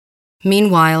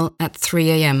Meanwhile at 3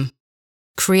 a.m.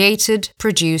 Created,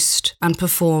 produced and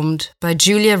performed by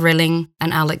Julia Rilling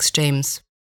and Alex James.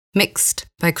 Mixed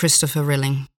by Christopher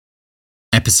Rilling.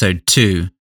 Episode 2.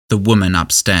 The Woman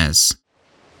Upstairs.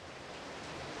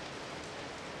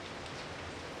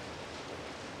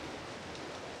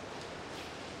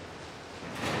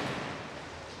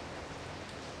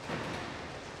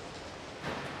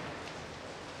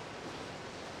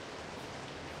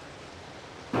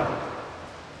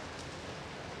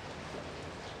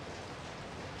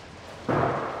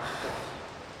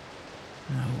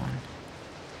 No one.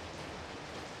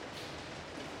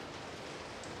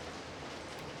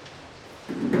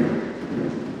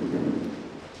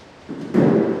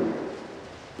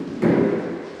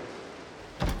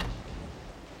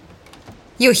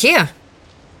 You're here.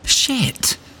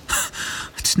 Shit!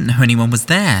 I didn't know anyone was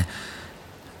there.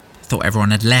 I thought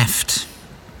everyone had left.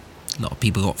 A lot of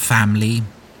people got family,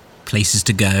 places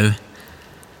to go.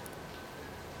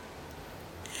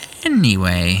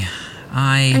 Anyway,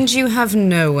 And you have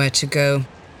nowhere to go.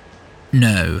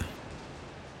 No.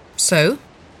 So?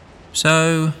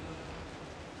 So...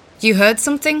 You heard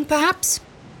something, perhaps?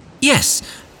 Yes,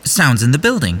 sounds in the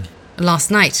building. Last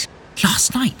night.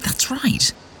 Last night, that's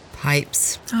right.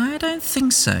 Pipes. I don't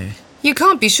think so. You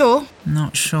can't be sure.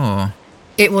 Not sure.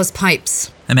 It was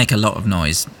pipes. They make a lot of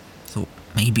noise. Thought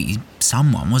maybe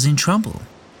someone was in trouble.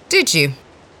 Did you?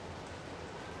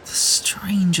 The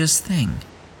strangest thing.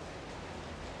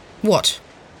 What?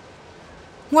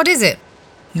 What is it?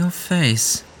 Your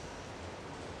face.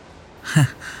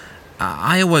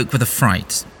 I awoke with a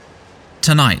fright.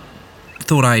 Tonight.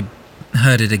 Thought I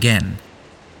heard it again.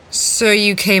 So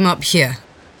you came up here?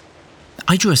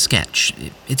 I drew a sketch.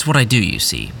 It's what I do, you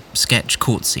see. Sketch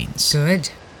court scenes. Good.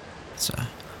 It's a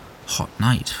hot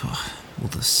night. All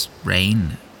this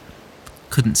rain.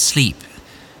 Couldn't sleep.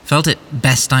 Felt it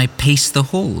best I paced the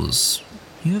halls.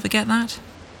 You ever get that?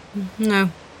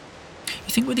 No. You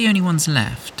think we're the only ones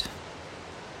left?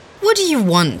 What do you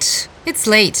want? It's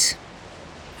late.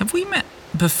 Have we met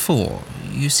before?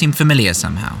 You seem familiar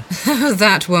somehow.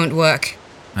 That won't work.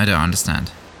 I don't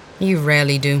understand. You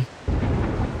rarely do.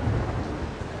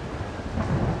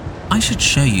 I should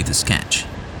show you the sketch.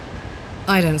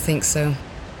 I don't think so.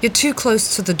 You're too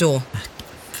close to the door.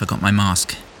 Forgot my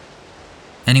mask.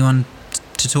 Anyone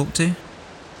to talk to?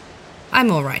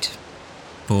 I'm all right.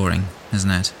 Boring,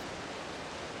 isn't it?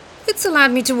 It's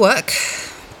allowed me to work.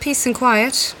 Peace and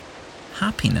quiet.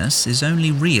 Happiness is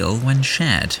only real when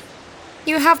shared.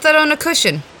 You have that on a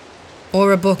cushion?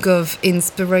 Or a book of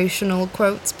inspirational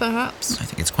quotes, perhaps? I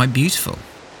think it's quite beautiful.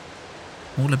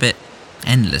 All a bit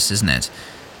endless, isn't it?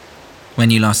 When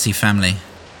you last see family.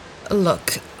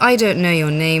 Look, I don't know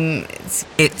your name.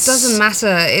 It doesn't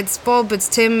matter. It's Bob, it's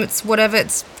Tim, it's whatever.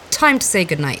 It's time to say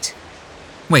goodnight.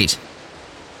 Wait,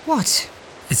 What?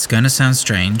 it's going to sound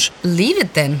strange. Leave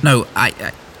it then. No,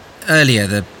 I earlier,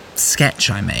 the sketch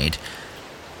I made.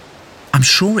 I'm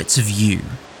sure it's of you.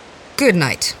 Good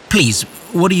night. Please,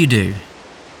 what do?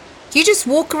 You just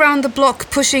walk around the block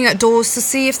pushing at doors to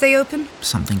see if they open?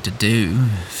 Something to do.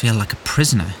 Feel like a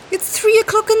prisoner. It's 3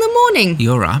 o'clock in the morning.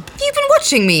 You're up? Have you been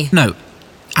watching me? No,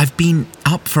 I've been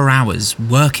up for hours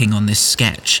working on this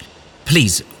sketch.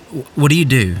 Please, what do you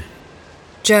do?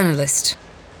 Journalist.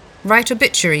 Write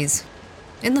obituaries.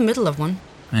 In the middle of one.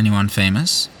 Anyone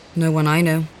famous? No one I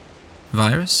know.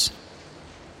 Virus?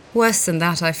 Worse than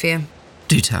that, I fear.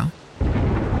 Do tell.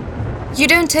 You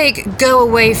don't take go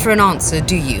away for an answer,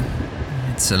 do you?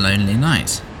 It's a lonely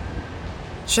night.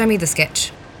 Show me the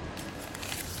sketch.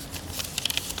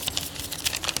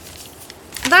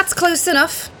 That's close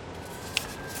enough.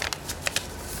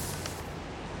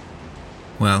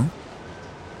 Well,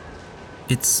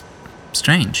 it's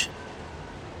strange.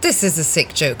 This is a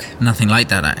sick joke. Nothing like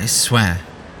that, I swear.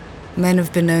 Men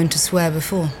have been known to swear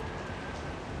before.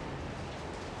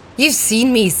 You've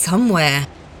seen me somewhere.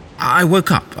 I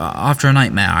woke up after a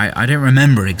nightmare. I don't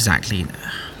remember exactly.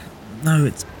 No,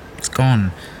 it's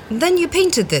gone. Then you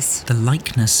painted this. The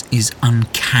likeness is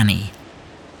uncanny.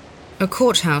 A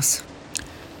courthouse.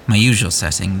 My usual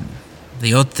setting.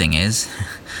 The odd thing is,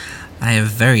 I have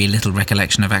very little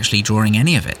recollection of actually drawing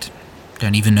any of it.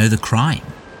 Don't even know the crime.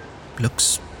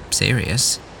 Looks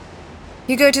serious.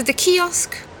 You go to the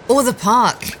kiosk or the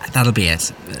park. That'll be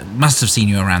it. Must have seen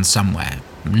you around somewhere.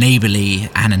 Neighbourly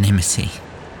anonymity.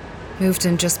 Moved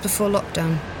in just before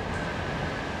lockdown.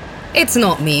 It's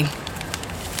not me.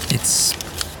 It's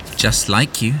just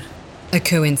like you. A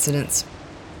coincidence.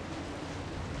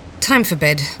 Time for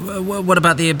bed. What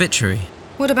about the obituary?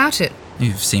 What about it?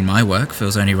 You've seen my work.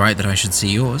 Feels only right that I should see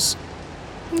yours.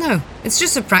 No, it's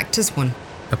just a practice one.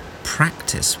 A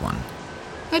practice one?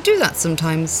 I do that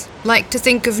sometimes. Like to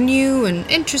think of new and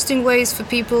interesting ways for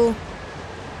people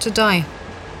to die.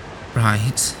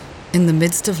 Right. In the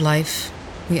midst of life,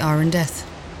 we are in death.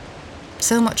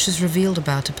 So much is revealed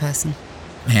about a person.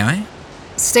 May I?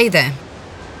 Stay there.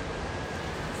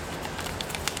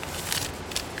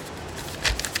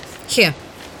 Here.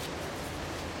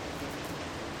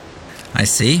 I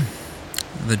see.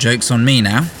 The joke's on me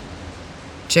now.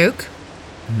 Joke?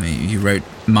 You wrote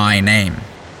my name.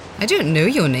 I don't know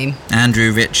your name.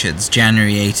 Andrew Richards,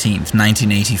 January 18th,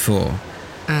 1984.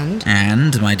 And?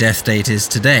 And my death date is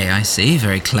today, I see.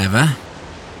 Very clever.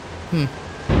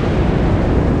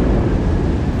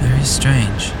 Very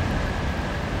strange.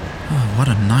 Oh, what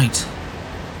a night.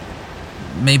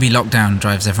 Maybe lockdown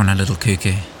drives everyone a little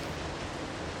cuckoo.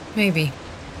 Maybe.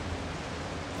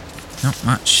 Not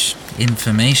much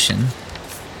information.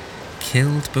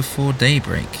 Killed before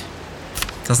daybreak.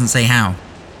 Doesn't say how.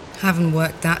 Haven't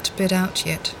worked that bit out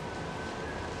yet.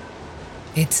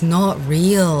 It's not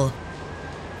real.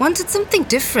 Wanted something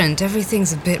different.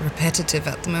 Everything's a bit repetitive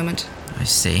at the moment. I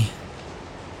see.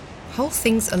 Whole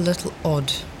thing's a little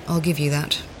odd. I'll give you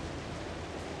that.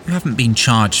 You haven't been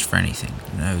charged for anything.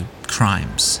 No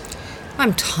crimes.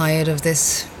 I'm tired of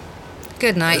this.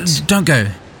 Good night. Don't go.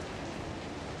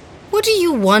 What do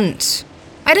you want?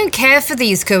 I don't care for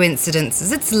these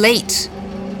coincidences. It's late.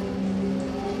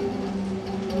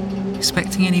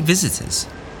 Expecting any visitors?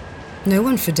 No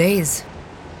one for days.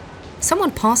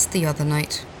 Someone passed the other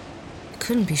night. I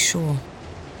couldn't be sure.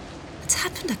 It's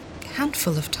happened a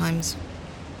handful of times.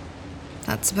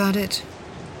 That's about it.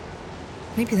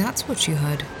 Maybe that's what you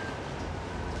heard.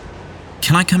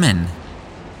 Can I come in?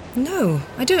 No,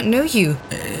 I don't know you.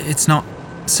 It's not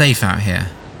safe out here.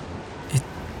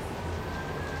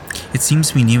 It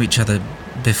seems we knew each other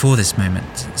before this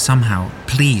moment. Somehow,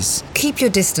 please. Keep your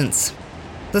distance.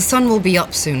 The sun will be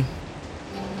up soon.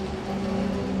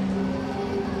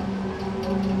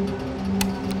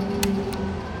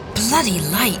 Bloody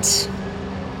light.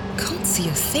 Can't see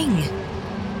a thing.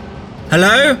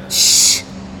 Hello? Shh!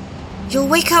 You'll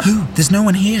wake up. Who? There's no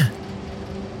one here.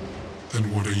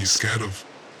 Then what are you scared of?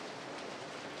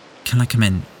 Can I come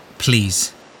in,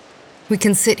 please? We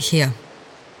can sit here.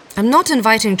 I'm not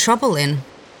inviting trouble in.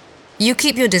 You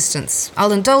keep your distance.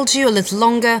 I'll indulge you a little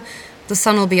longer. The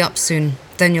sun will be up soon.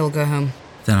 Then you'll go home.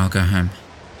 Then I'll go home.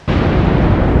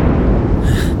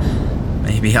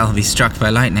 Maybe I'll be struck by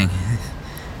lightning.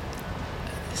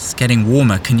 It's getting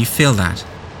warmer. Can you feel that?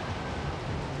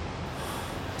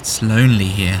 It's lonely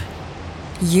here.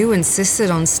 You insisted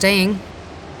on staying.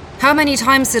 How many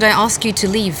times did I ask you to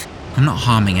leave? I'm not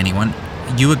harming anyone.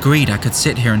 You agreed I could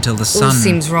sit here until the sun... All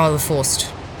seems rather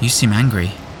forced. You seem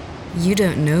angry. You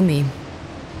don't know me.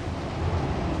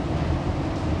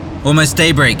 Almost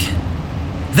daybreak.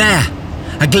 There!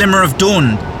 A glimmer of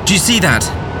dawn. Do you see that?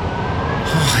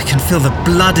 Oh, I can feel the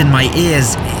blood in my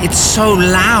ears. It's so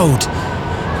loud.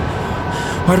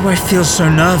 Why do I feel so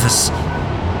nervous?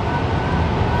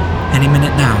 Any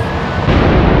minute now.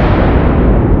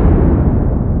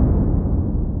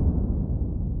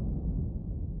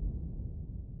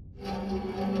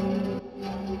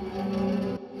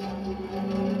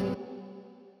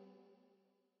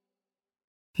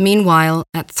 Meanwhile,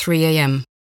 at 3 a.m.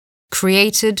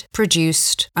 Created,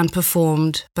 produced, and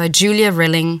performed by Julia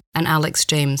Rilling and Alex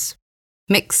James.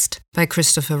 Mixed by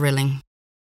Christopher Rilling.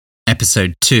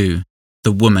 Episode 2.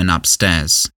 The Woman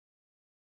Upstairs.